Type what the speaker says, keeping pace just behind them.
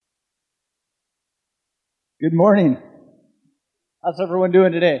Good morning. How's everyone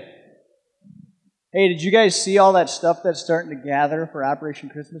doing today? Hey, did you guys see all that stuff that's starting to gather for Operation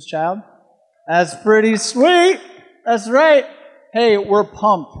Christmas Child? That's pretty sweet. That's right. Hey, we're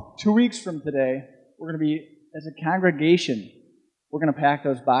pumped. 2 weeks from today, we're going to be, as a congregation, we're going to pack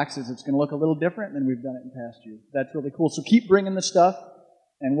those boxes. It's going to look a little different than we've done it in past years. That's really cool. So keep bringing the stuff,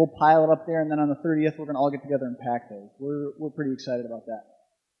 and we'll pile it up there, and then on the 30th, we're going to all get together and pack those. We're pretty excited about that.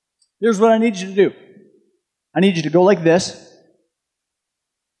 Here's what I need you to do. I need you to go like this,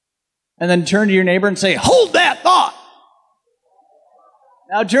 and then turn to your neighbor and say, "Hold that thought."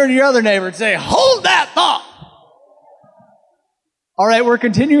 Now turn to your other neighbor and say, "Hold that thought." All right, we're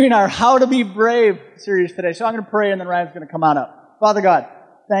continuing our How to Be Brave series today. So I'm going to pray, and then Ryan's going to come on up. Father God,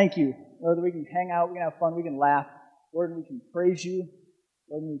 thank you, Lord, that we can hang out, we can have fun, we can laugh. Lord, we can praise you.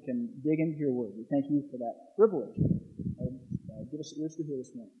 Lord, we can dig into your word. We thank you for that privilege. Give us ears to hear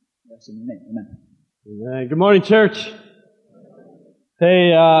this morning. Yes, in your name. Amen. Amen. Good morning, church.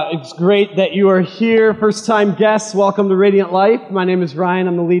 Hey, it's great that you are here. First-time guests, welcome to Radiant Life. My name is Ryan.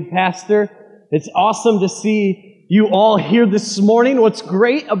 I'm the lead pastor. It's awesome to see you all here this morning. What's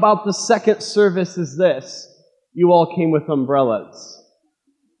great about the second service is this. You all came with umbrellas.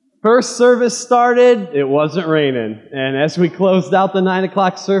 First service started, it wasn't raining. And as we closed out the 9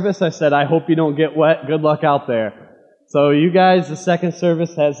 o'clock service, I said, I hope you don't get wet. Good luck out there. So you guys, the second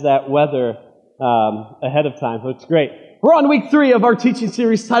service has that weather ahead of time, so it's great. We're on week 3 of our teaching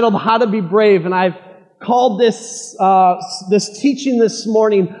series titled How to Be Brave, and I've called this teaching this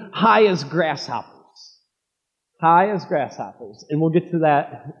morning High as Grasshoppers. High as Grasshoppers, and we'll get to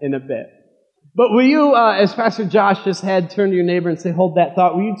that in a bit. But will you, as Pastor Josh just had, turn to your neighbor and say, "Hold that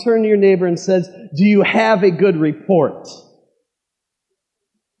thought." Will you turn to your neighbor and says, "Do you have a good report?"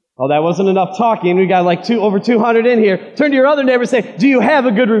 Oh, that wasn't enough talking. We got like over 200 in here. Turn to your other neighbor and say, "Do you have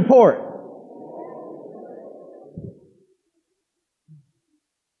a good report?"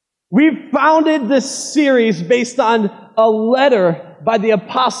 We've founded this series based on a letter by the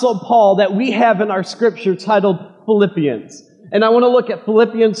Apostle Paul that we have in our scripture titled Philippians. And I want to look at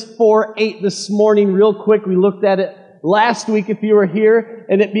Philippians 4:8 this morning real quick. We looked at it last week if you were here,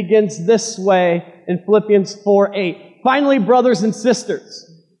 and it begins this way in Philippians 4:8. Finally, brothers and sisters,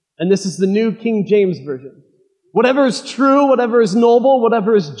 and this is the New King James Version, whatever is true, whatever is noble,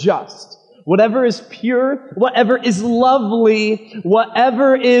 whatever is just, whatever is pure, whatever is lovely,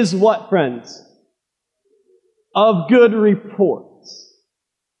 whatever is what, friends? Of good report.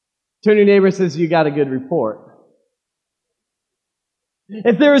 Turn to your neighbor and says, "You got a good report."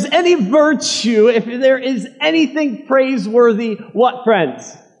 If there is any virtue, if there is anything praiseworthy, what,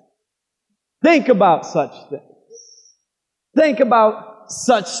 friends? Think about such things. Think about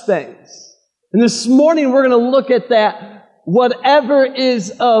such things. And this morning we're going to look at that. Whatever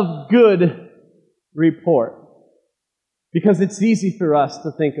is of good report. Because it's easy for us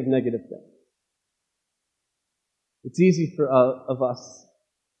to think of negative things. It's easy for of us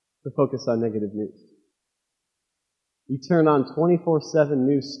to focus on negative news. You turn on 24/7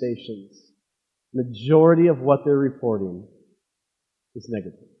 news stations, majority of what they're reporting is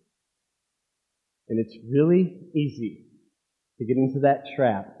negative. And it's really easy to get into that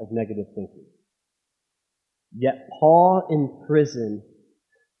trap of negative thinking. Yet Paul in prison,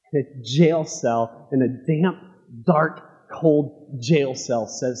 in a jail cell, in a damp, dark, cold jail cell,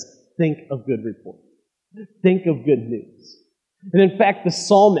 says, think of good report. Think of good news. And in fact, the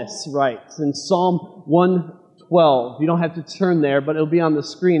psalmist writes in Psalm 112, you don't have to turn there, but it'll be on the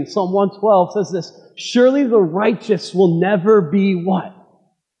screen. Psalm 112 says this, "Surely the righteous will never be" what?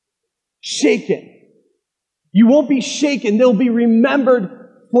 Shaken. You won't be shaken. They'll be remembered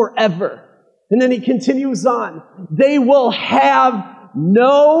forever. And then he continues on. They will have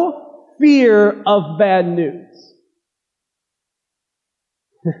no fear of bad news.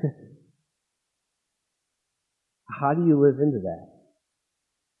 How do you live into that?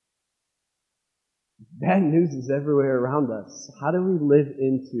 Bad news is everywhere around us. How do we live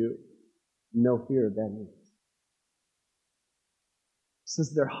into no fear of bad news? It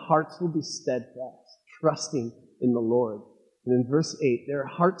says their hearts will be steadfast, trusting in the Lord. And in verse 8, their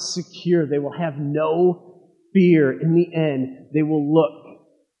hearts secure, they will have no fear. In the end, they will look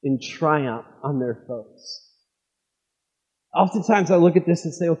in triumph on their foes. Oftentimes I look at this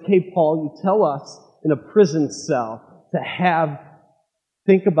and say, okay, Paul, you tell us in a prison cell to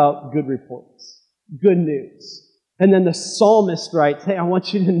think about good reports, good news. And then the psalmist writes, hey, I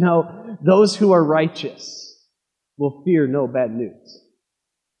want you to know those who are righteous will fear no bad news.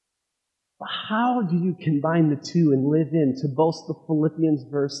 How do you combine the two and live into both the Philippians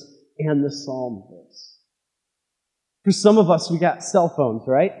verse and the Psalm verse? For some of us, we got cell phones,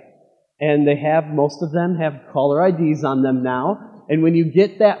 right? And most of them have caller IDs on them now. And when you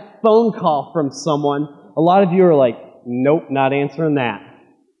get that phone call from someone, a lot of you are like, nope, not answering that.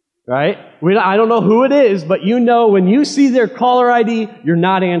 Right? I don't know who it is, but you know when you see their caller ID, you're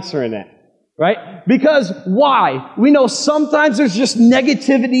not answering it. Right? Because why? We know sometimes there's just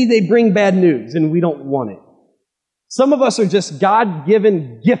negativity, they bring bad news, and we don't want it. Some of us are just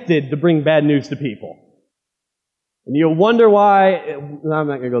God-given, gifted to bring bad news to people. And you'll wonder why. I'm not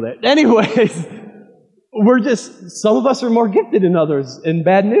going to go there. Anyways, some of us are more gifted than others in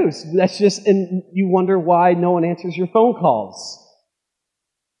bad news. And you wonder why no one answers your phone calls.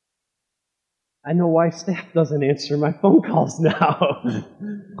 I know why staff doesn't answer my phone calls now.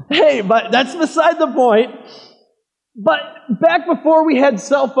 Hey, but that's beside the point. But back before we had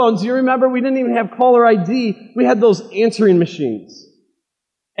cell phones, you remember we didn't even have caller ID. We had those answering machines.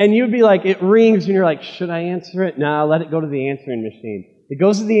 And you'd be like, it rings, and you're like, should I answer it? Nah, let it go to the answering machine. It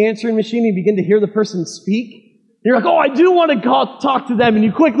goes to the answering machine, and you begin to hear the person speak. And you're like, oh, I do want to talk to them. And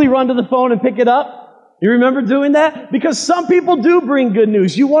you quickly run to the phone and pick it up. You remember doing that? Because some people do bring good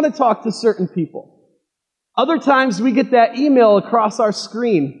news. You want to talk to certain people. Other times we get that email across our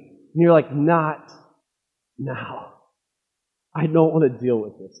screen, and you're like, not now. I don't want to deal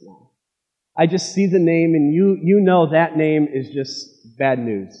with this now. I just see the name, and you know that name is just bad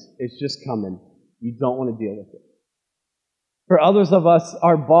news. It's just coming. You don't want to deal with it. For others of us,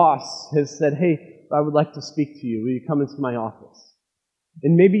 our boss has said, hey, I would like to speak to you. Will you come into my office?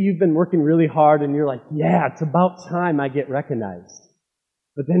 And maybe you've been working really hard, and you're like, yeah, it's about time I get recognized.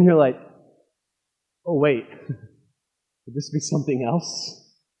 But then you're like, oh, wait, could this be something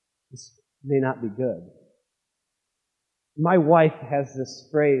else? This may not be good. My wife has this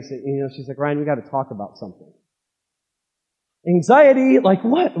phrase, she's like, Ryan, we got to talk about something. Anxiety, like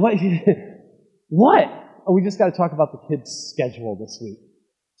what? What? Oh, we just got to talk about the kids' schedule this week.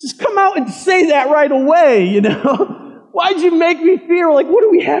 Just come out and say that right away, Why'd you make me feel like, what do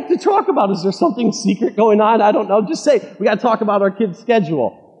we have to talk about? Is there something secret going on? I don't know. Just say, we got to talk about our kids'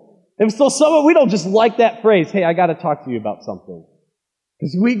 schedule. And so we don't just like that phrase, hey, I got to talk to you about something.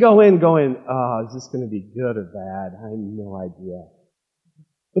 Because we go in going, oh, is this going to be good or bad? I have no idea.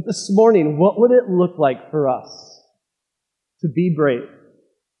 But this morning, what would it look like for us to be brave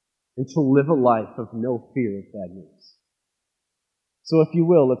and to live a life of no fear of bad news? So if you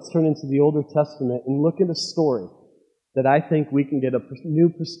will, let's turn into the Old Testament and look at a story that I think we can get a new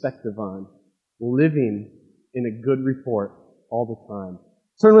perspective on, living in a good report all the time.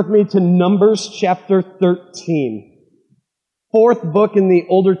 Turn with me to Numbers chapter 13. Fourth book in the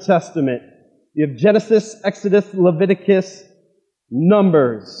Old Testament. You have Genesis, Exodus, Leviticus,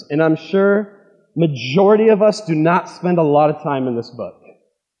 Numbers. And I'm sure majority of us do not spend a lot of time in this book.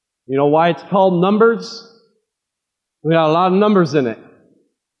 You know why it's called Numbers? We got a lot of numbers in it.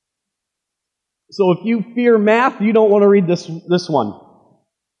 So if you fear math, you don't want to read this one.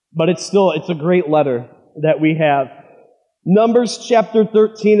 But it's a great letter that we have. Numbers chapter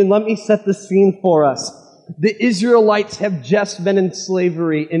 13, and let me set the scene for us. The Israelites have just been in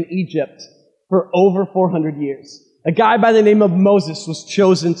slavery in Egypt for over 400 years. A guy by the name of Moses was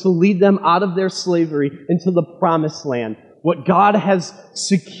chosen to lead them out of their slavery into the promised land, what God has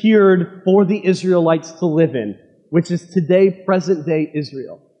secured for the Israelites to live in, which is today, present-day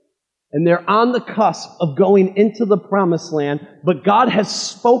Israel. And they're on the cusp of going into the promised land, but God has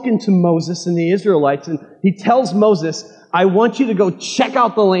spoken to Moses and the Israelites, and he tells Moses, I want you to go check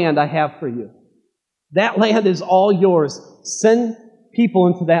out the land I have for you. That land is all yours. Send people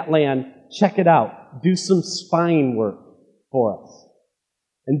into that land. Check it out. Do some spying work for us.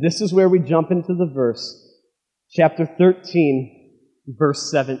 And this is where we jump into the verse. Chapter 13, verse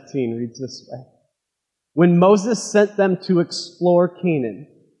 17 reads this way. When Moses sent them to explore Canaan.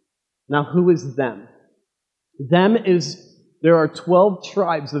 Now, who is them? There are 12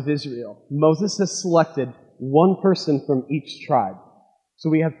 tribes of Israel. Moses has selected one person from each tribe. So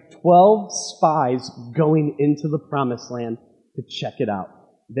we have 12 spies going into the promised land to check it out.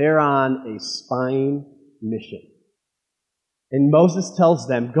 They're on a spying mission. And Moses tells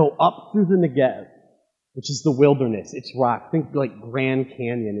them, go up through the Negev, which is the wilderness. It's rock. Think like Grand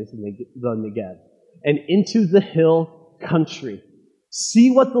Canyon is the Negev. And into the hill country.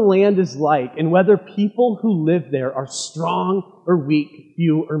 See what the land is like and whether people who live there are strong or weak,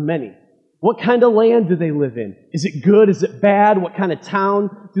 few or many. What kind of land do they live in? Is it good? Is it bad? What kind of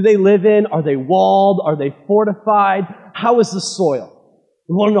town do they live in? Are they walled? Are they fortified? How is the soil?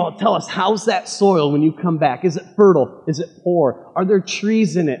 We want to know, tell us, how's that soil when you come back? Is it fertile? Is it poor? Are there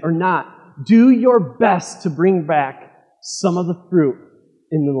trees in it or not? Do your best to bring back some of the fruit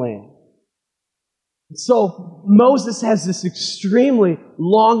in the land. So Moses has this extremely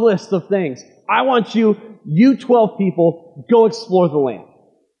long list of things. I want you 12 people, go explore the land.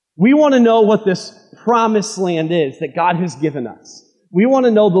 We want to know what this promised land is that God has given us. We want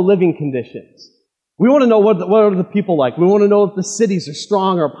to know the living conditions. We want to know what are the people like. We want to know if the cities are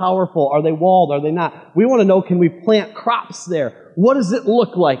strong or powerful. Are they walled? Are they not? We want to know, can we plant crops there? What does it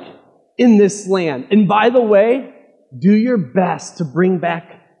look like in this land? And by the way, do your best to bring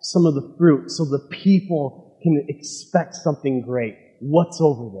back some of the fruit so the people can expect something great. What's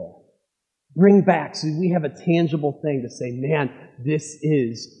over there? Bring back so we have a tangible thing to say, man, this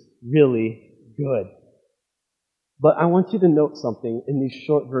is really good. But I want you to note something in these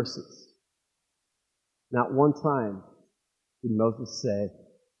short verses. Not one time did Moses say,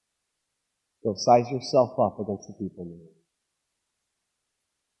 go size yourself up against the people.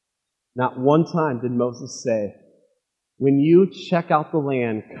 Not one time did Moses say, when you check out the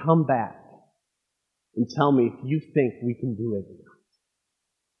land, come back and tell me if you think we can do it or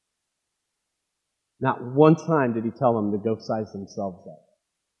not. Not one time did he tell them to go size themselves up.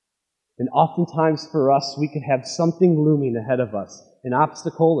 And oftentimes for us, we could have something looming ahead of us, an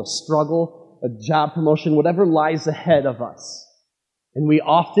obstacle, a struggle, a job promotion, whatever lies ahead of us. And we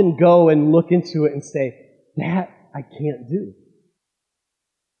often go and look into it and say, that I can't do.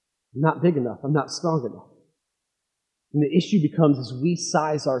 I'm not big enough. I'm not strong enough. And the issue becomes is we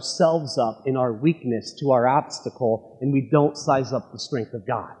size ourselves up in our weakness to our obstacle, and we don't size up the strength of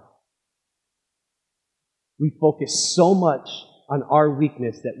God. We focus so much on our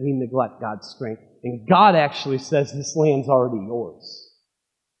weakness that we neglect God's strength. And God actually says this land's already yours.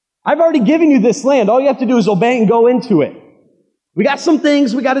 I've already given you this land. All you have to do is obey and go into it. We got some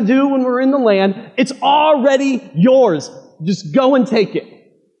things we got to do when we're in the land. It's already yours. Just go and take it.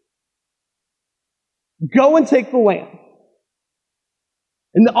 Go and take the land.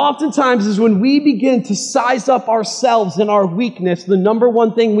 And oftentimes is when we begin to size up ourselves and our weakness, the number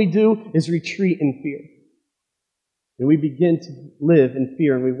one thing we do is retreat in fear. And we begin to live in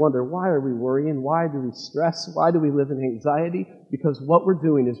fear, and we wonder, why are we worrying? Why do we stress? Why do we live in anxiety? Because what we're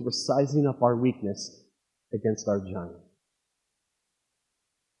doing is we're sizing up our weakness against our giant.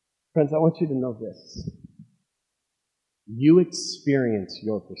 Friends, I want you to know this. You experience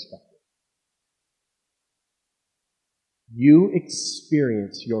your perspective. You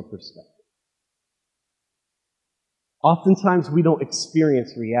experience your perspective. Oftentimes we don't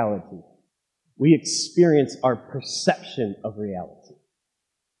experience reality. We experience our perception of reality.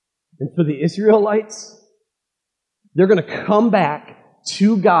 And for the Israelites, they're going to come back,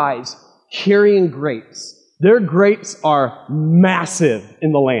 2 guys carrying grapes. Their grapes are massive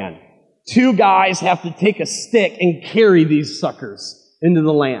in the land. 2 guys have to take a stick and carry these suckers into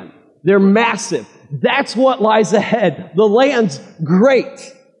the land. They're massive. That's what lies ahead. The land's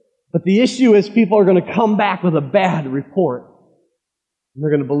great. But the issue is people are going to come back with a bad report. And they're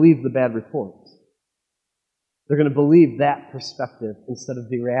going to believe the bad report. They're going to believe that perspective instead of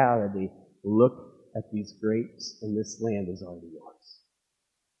the reality. Look at these grapes, and this land is already yours.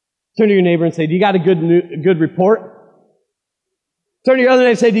 Turn to your neighbor and say, do you got a good report? Turn to your other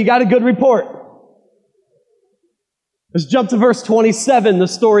neighbor and say, do you got a good report? Let's jump to verse 27. The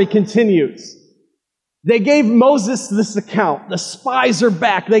story continues. They gave Moses this account. The spies are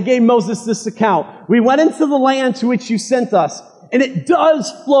back. They gave Moses this account. We went into the land to which you sent us, and it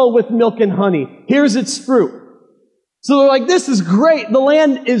does flow with milk and honey. Here's its fruit. So they're like, this is great. The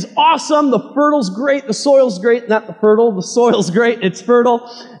land is awesome. The fertile's great. The soil's great. Not the fertile. The soil's great. It's fertile.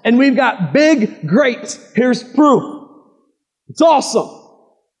 And we've got big grapes. Here's proof. It's awesome.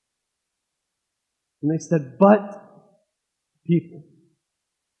 And they said, but people.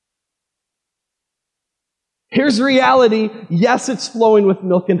 Here's reality. Yes, it's flowing with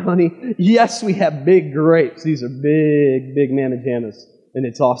milk and honey. Yes, we have big grapes. These are big, big mannajanas. And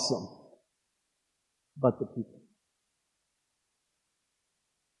it's awesome. But the people.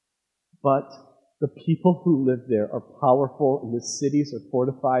 But the people who live there are powerful, and the cities are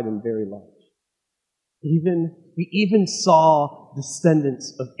fortified and very large. We even saw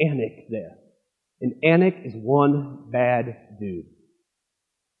descendants of Anak there. And Anak is one bad dude.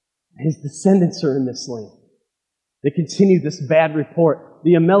 His descendants are in this land. They continue this bad report.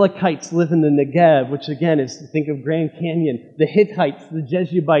 The Amalekites live in the Negev, which again is, think of Grand Canyon. The Hittites, the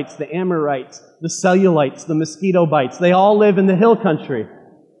Jebusites, the Amorites, the Cellulites, the mosquito bites. They all live in the hill country.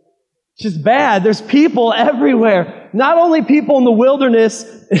 It's just bad. There's people everywhere. Not only people in the wilderness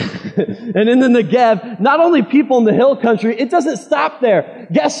and in the Negev, not only people in the hill country. It doesn't stop there.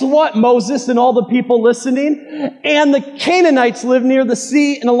 Guess what, Moses and all the people listening? And the Canaanites live near the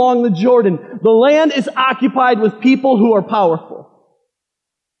sea and along the Jordan. The land is occupied with people who are powerful.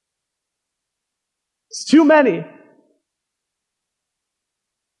 It's too many.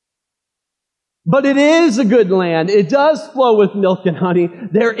 But it is a good land. It does flow with milk and honey.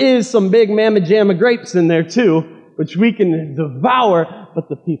 There is some big mamma jamma grapes in there too, which we can devour, but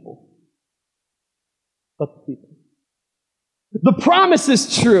the people. The promise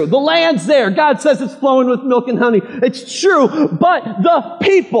is true. The land's there. God says it's flowing with milk and honey. It's true, but the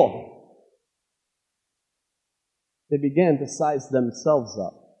people, they began to size themselves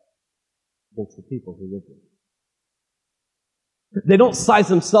up against the people who live there. They don't size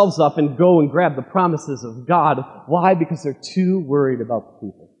themselves up and go and grab the promises of God. Why? Because they're too worried about the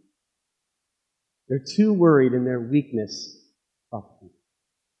people. They're too worried in their weakness about the people.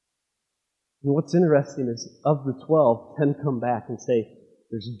 And what's interesting is, of the 12, 10 come back and say,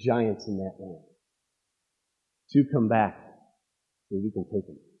 there's giants in that land. 2 come back, say, we can take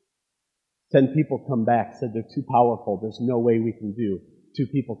them. 10 people come back, said they're too powerful, there's no way we can do. 2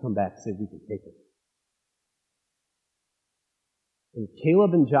 people come back, said we can take them. And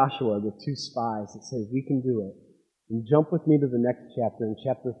Caleb and Joshua are the 2 spies that say, we can do it. And jump with me to the next chapter, in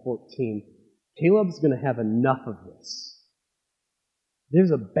chapter 14. Caleb's going to have enough of this.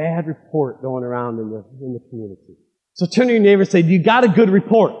 There's a bad report going around in the community. So turn to your neighbor and say, you got a good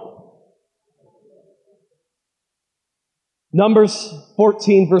report? Numbers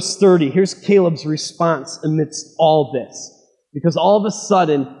 14, verse 30. Here's Caleb's response amidst all this. Because all of a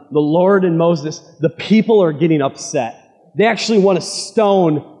sudden, the Lord and Moses, the people are getting upset. They actually want to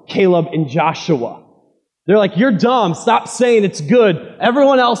stone Caleb and Joshua. They're like, you're dumb. Stop saying it's good.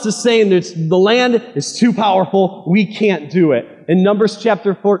 Everyone else is saying the land is too powerful. We can't do it. In Numbers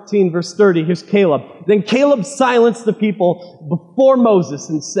chapter 14, verse 30, here's Caleb. Then Caleb silenced the people before Moses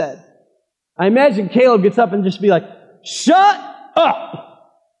and said, I imagine Caleb gets up and just be like, shut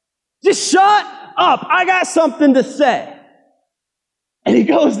up. Just shut up. I got something to say. And he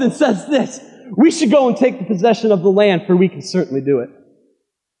goes and says this, we should go and take the possession of the land, for we can certainly do it.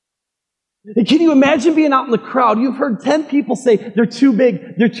 And can you imagine being out in the crowd? You've heard 10 people say, they're too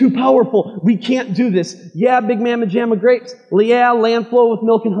big, they're too powerful, we can't do this. Yeah, big mamma jamma grapes. Yeah, land flow with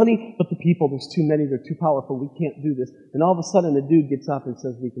milk and honey. But the people, there's too many, they're too powerful, we can't do this. And all of a sudden, a dude gets up and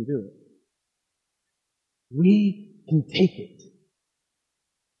says, we can do it. We can take it.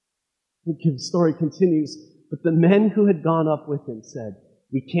 The story continues, but the men who had gone up with him said,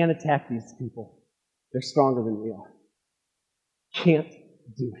 we can't attack these people. They're stronger than we are. Can't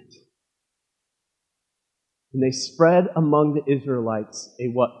do it. And they spread among the Israelites a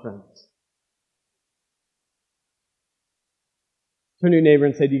what, friends? Turn to your neighbor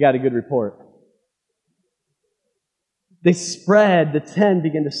and say, you got a good report. They spread, the 10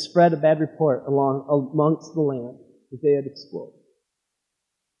 began to spread a bad report amongst the land that they had explored.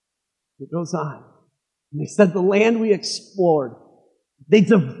 It goes on. And they said, the land we explored, they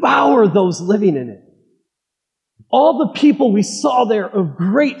devour those living in it. All the people we saw there of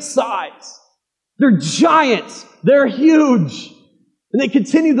great size. They're giants. They're huge. And they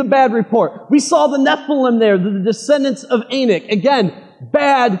continue the bad report. We saw the Nephilim there, the descendants of Anak. Again,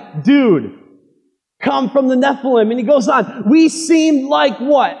 bad dude. Come from the Nephilim. And he goes on. We seemed like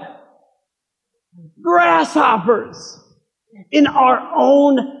what? Grasshoppers in our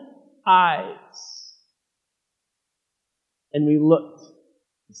own eyes. And we looked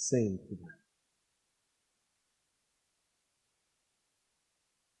the same to them.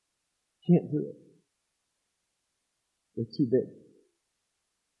 Can't do it. They're too big.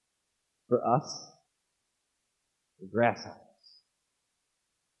 For us, they're grasshoppers.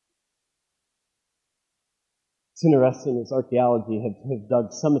 It's interesting, as archaeology have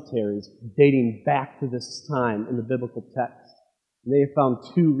dug cemeteries dating back to this time in the biblical text. And they have found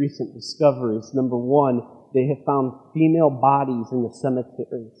 2 recent discoveries. Number 1, they have found female bodies in the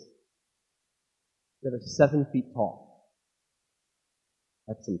cemeteries that are 7 feet tall.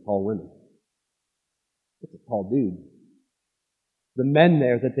 That's some tall women. That's a tall dude. The men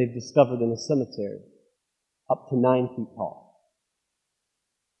there that they've discovered in the cemetery, up to 9 feet tall.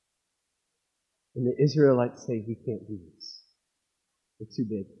 And the Israelites say, we can't do this. They're too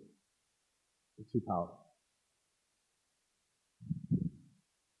big. They're too powerful.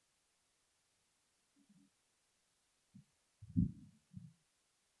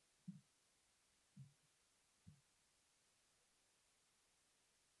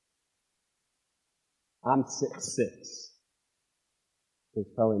 I'm 6'6". He's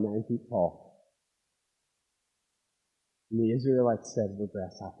probably 9 feet tall. And the Israelites said, we're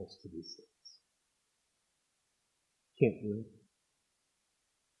grasshoppers to these things. Can't do it.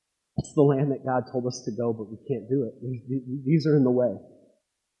 It's the land that God told us to go, but we can't do it. These are in the way.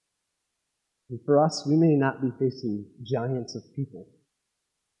 And for us, we may not be facing giants of people.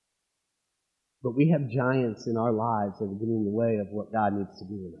 But we have giants in our lives that are getting in the way of what God needs to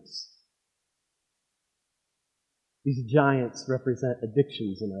do in us. These giants represent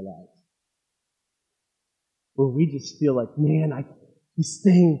addictions in our lives, where we just feel like, man, this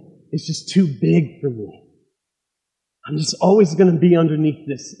thing is just too big for me. I'm just always going to be underneath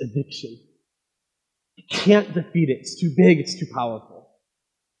this addiction. I can't defeat it. It's too big. It's too powerful.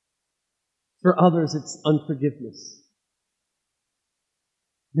 For others, it's unforgiveness.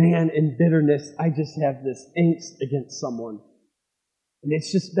 Man, in bitterness, I just have this angst against someone. And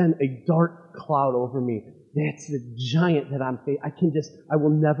it's just been a dark cloud over me. That's the giant that I'm facing. I will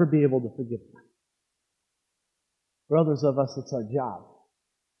never be able to forgive them. For others of us, it's our job.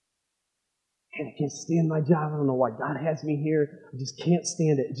 Man, I can't stand my job. I don't know why God has me here. I just can't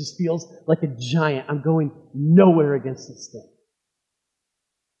stand it. It just feels like a giant. I'm going nowhere against this thing.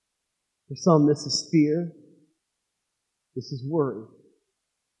 For some, this is fear. This is worry.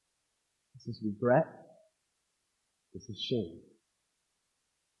 This is regret. This is shame.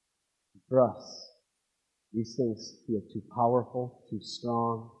 For us, these things feel too powerful, too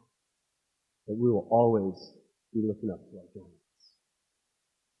strong, that we will always be looking up to our giants.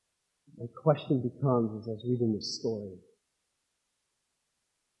 My question becomes, as I was reading this story,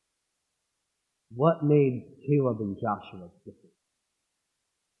 what made Caleb and Joshua different?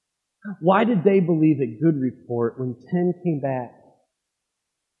 Why did they believe a good report when 10 came back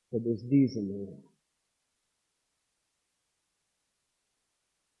that there's these in the room?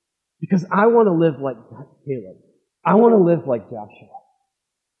 Because I want to live like Caleb. I want to live like Joshua.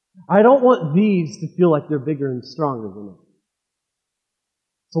 I don't want these to feel like they're bigger and stronger than me.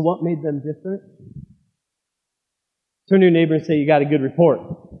 So what made them different? Turn to your neighbor and say, you got a good report.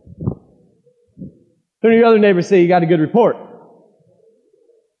 Turn to your other neighbor and say, you got a good report.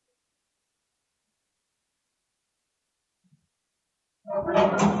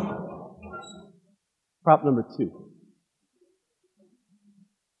 Prop number 2.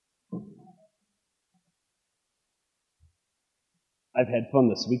 I've had fun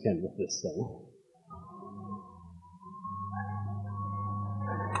this weekend with this thing.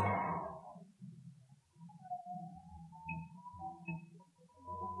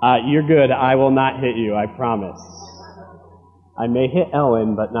 You're good. I will not hit you, I promise. I may hit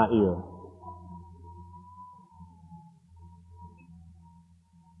Ellen, but not you.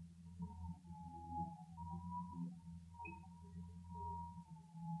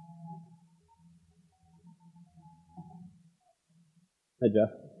 Hey, Jeff.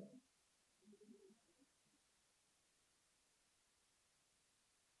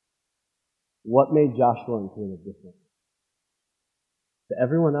 What made Joshua and Caleb different? To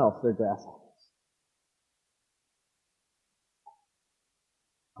everyone else, they're grasshoppers.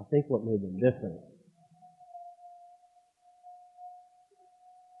 I think what made them different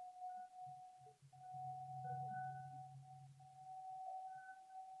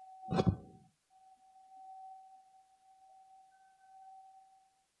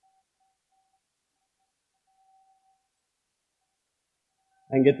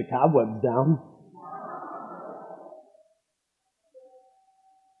I can get the cobwebs down.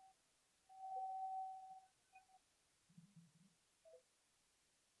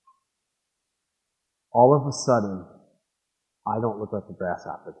 All of a sudden, I don't look like a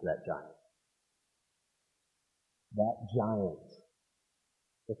grasshopper to that giant. That giant.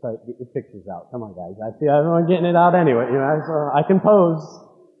 Let's get your pictures out. Come on, guys. I see everyone getting it out anyway. So I can pose.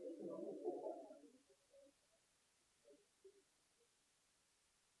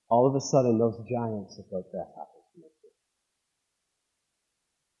 All of a sudden, those giants look like grasshoppers.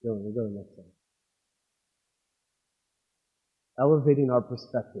 Go to the next one. Elevating our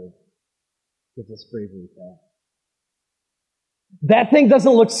perspective gives us bravery back. That thing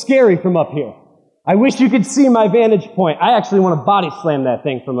doesn't look scary from up here. I wish you could see my vantage point. I actually want to body slam that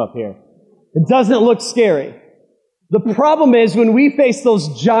thing from up here. It doesn't look scary. The problem is when we face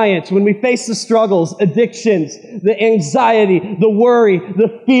those giants, when we face the struggles, addictions, the anxiety, the worry,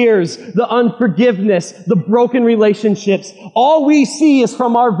 the fears, the unforgiveness, the broken relationships, all we see is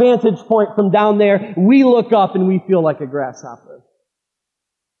from our vantage point from down there. We look up and we feel like a grasshopper.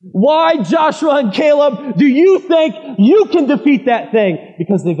 Why, Joshua and Caleb, do you think you can defeat that thing?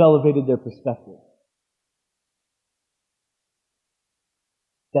 Because they've elevated their perspective.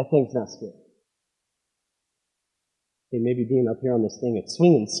 That thing's not scary. Okay, maybe being up here on this thing, it's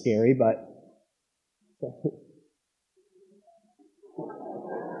swinging scary, but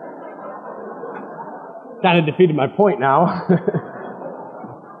kind of defeated my point now.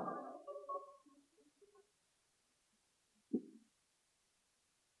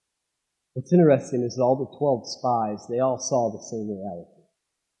 What's interesting is all the 12 spies, they all saw the same reality.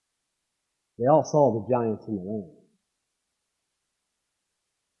 They all saw the giants in the land.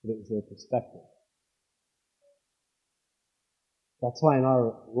 But it was their perspective. That's why in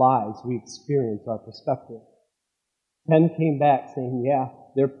our lives we experience our perspective. 10 came back saying, yeah,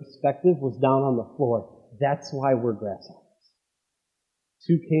 their perspective was down on the floor. That's why we're grasshoppers.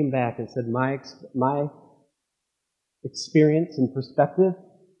 2 came back and said, my experience and perspective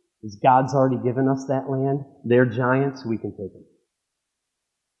is God's already given us that land. They're giants, we can take them.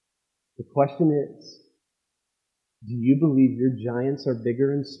 The question is, do you believe your giants are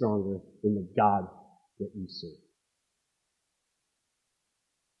bigger and stronger than the God that you serve?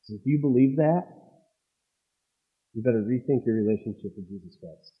 So if you believe that, you better rethink your relationship with Jesus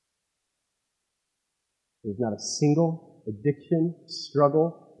Christ. There's not a single addiction,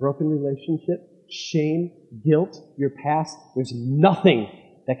 struggle, broken relationship, shame, guilt, your past. There's nothing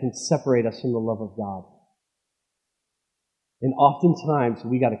that can separate us from the love of God. And oftentimes,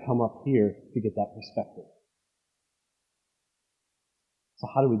 we got to come up here to get that perspective. So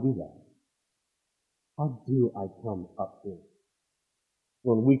how do we do that? How do I come up here?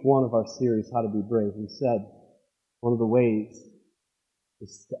 Well, in week 1 of our series, How to Be Brave, we said one of the ways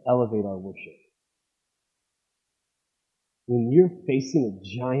is to elevate our worship. When you're facing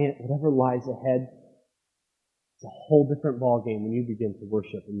a giant, whatever lies ahead, it's a whole different ballgame when you begin to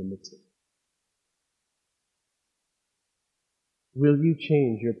worship in the midst of it. Will you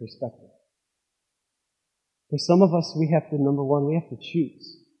change your perspective? For some of us, we have to, number one, we have to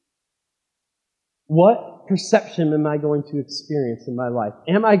choose. What perception am I going to experience in my life?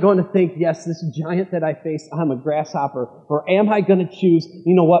 Am I going to think, yes, this giant that I face, I'm a grasshopper? Or am I going to choose,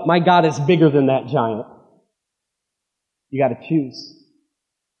 you know what, my God is bigger than that giant? You got to choose.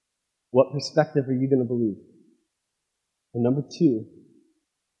 What perspective are you going to believe? And number 2,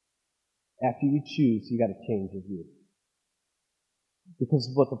 after you choose, you got to change your view.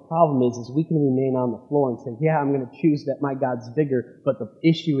 Because what the problem is we can remain on the floor and say, yeah, I'm going to choose that my God's bigger, but the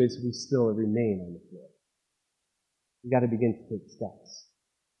issue is we still remain on the floor. You got to begin to take steps.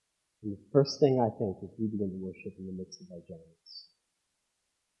 And the first thing I think is we begin to worship in the midst of our giants.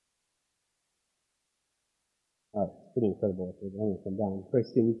 All right, it's pretty incredible. I'm going to come down.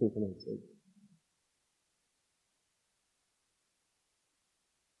 Christine, you can come on stage.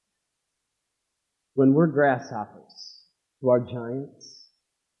 When we're grasshoppers to our giants,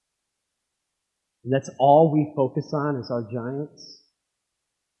 and that's all we focus on is our giants,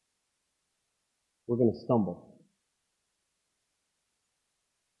 we're going to stumble.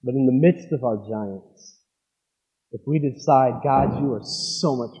 But in the midst of our giants, if we decide, God, you are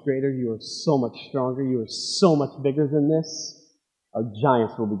so much greater, you are so much stronger, you are so much bigger than this, our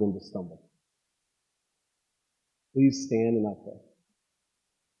giants will begin to stumble. Please stand and I'll pray.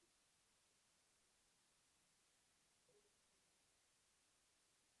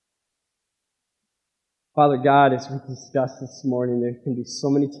 Father God, as we discussed this morning, there can be so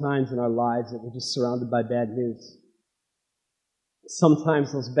many times in our lives that we're just surrounded by bad news.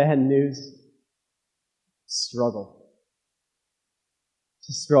 Sometimes those bad news struggle. It's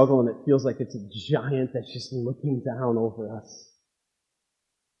a struggle and it feels like it's a giant that's just looking down over us.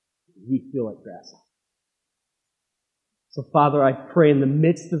 We feel like grasshoppers. So, Father, I pray in the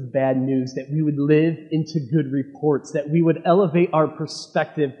midst of bad news that we would live into good reports, that we would elevate our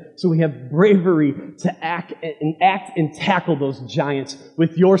perspective so we have bravery to act and tackle those giants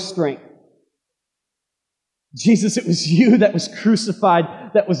with your strength. Jesus, it was you that was crucified,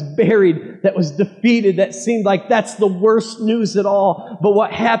 that was buried, that was defeated, that seemed like that's the worst news at all. But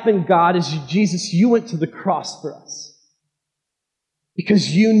what happened, God, is Jesus, you went to the cross for us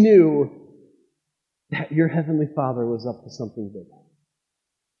because you knew that your Heavenly Father was up to something big.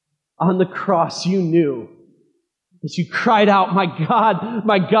 On the cross, you knew that you cried out,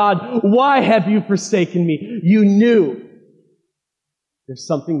 my God, why have you forsaken me? You knew there's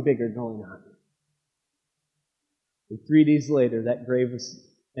something bigger going on. And 3 days later, that grave was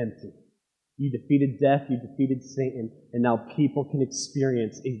empty. You defeated death, you defeated Satan, and now people can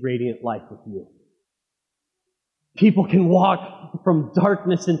experience a radiant life with you. People can walk from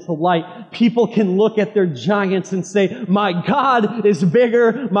darkness into light. People can look at their giants and say, my God is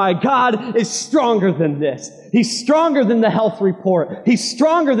bigger. My God is stronger than this. He's stronger than the health report. He's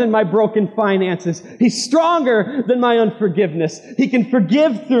stronger than my broken finances. He's stronger than my unforgiveness. He can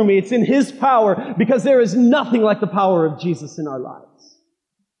forgive through me. It's in His power because there is nothing like the power of Jesus in our lives.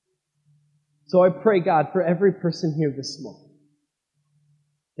 So I pray, God, for every person here this morning,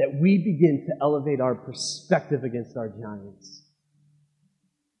 that we begin to elevate our perspective against our giants.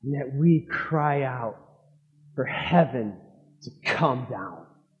 And that we cry out for heaven to come down.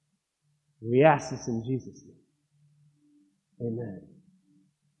 We ask this in Jesus' name. Amen.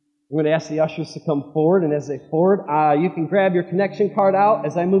 I'm going to ask the ushers to come forward, and as they forward, you can grab your connection card out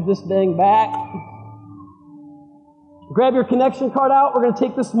as I move this thing back. Grab your connection card out. We're going to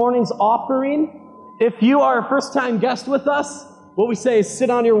take this morning's offering. If you are a first-time guest with us, what we say is sit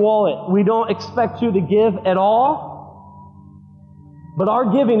on your wallet. We don't expect you to give at all, but our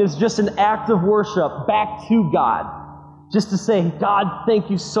giving is just an act of worship back to God. Just to say, God, thank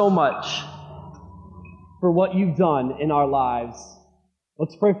you so much for what you've done in our lives.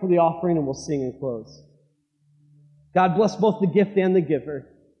 Let's pray for the offering and we'll sing and close. God, bless both the gift and the giver.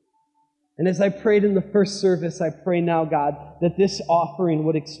 And as I prayed in the first service, I pray now, God, that this offering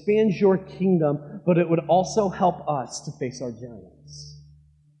would expand your kingdom, but it would also help us to face our giants.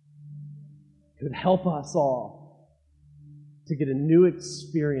 It would help us all to get a new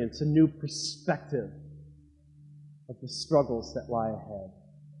experience, a new perspective of the struggles that lie ahead.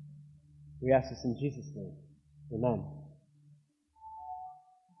 We ask this in Jesus' name. Amen.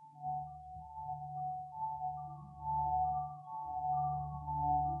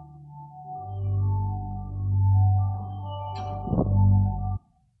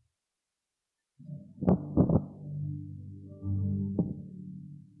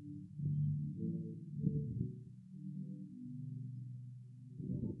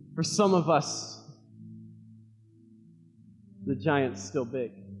 For some of us, the giant's still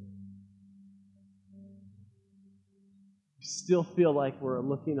big. We still feel like we're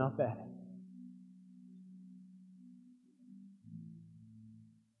looking up at it.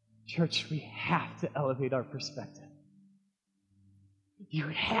 Church, we have to elevate our perspective. You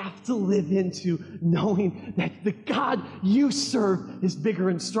have to live into knowing that the God you serve is bigger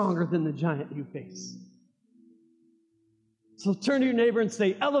and stronger than the giant you face. So turn to your neighbor and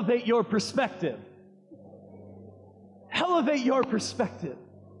say, elevate your perspective. Elevate your perspective.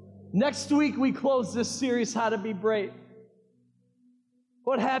 Next week, we close this series, How to Be Brave.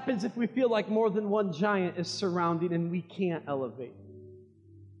 What happens if we feel like more than one giant is surrounding and we can't elevate?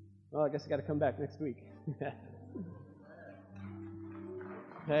 Well, I guess I got to come back next week.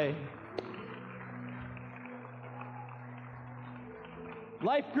 Hey.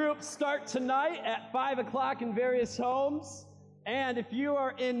 Life groups start tonight at 5 o'clock in various homes. And if you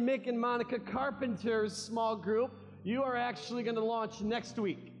are in Mick and Monica Carpenter's small group, you are actually going to launch next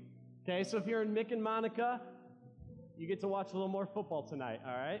week. Okay, so if you're in Mick and Monica, you get to watch a little more football tonight,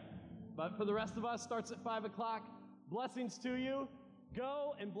 all right? But for the rest of us, starts at 5 o'clock. Blessings to you.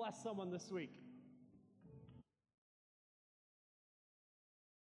 Go and bless someone this week.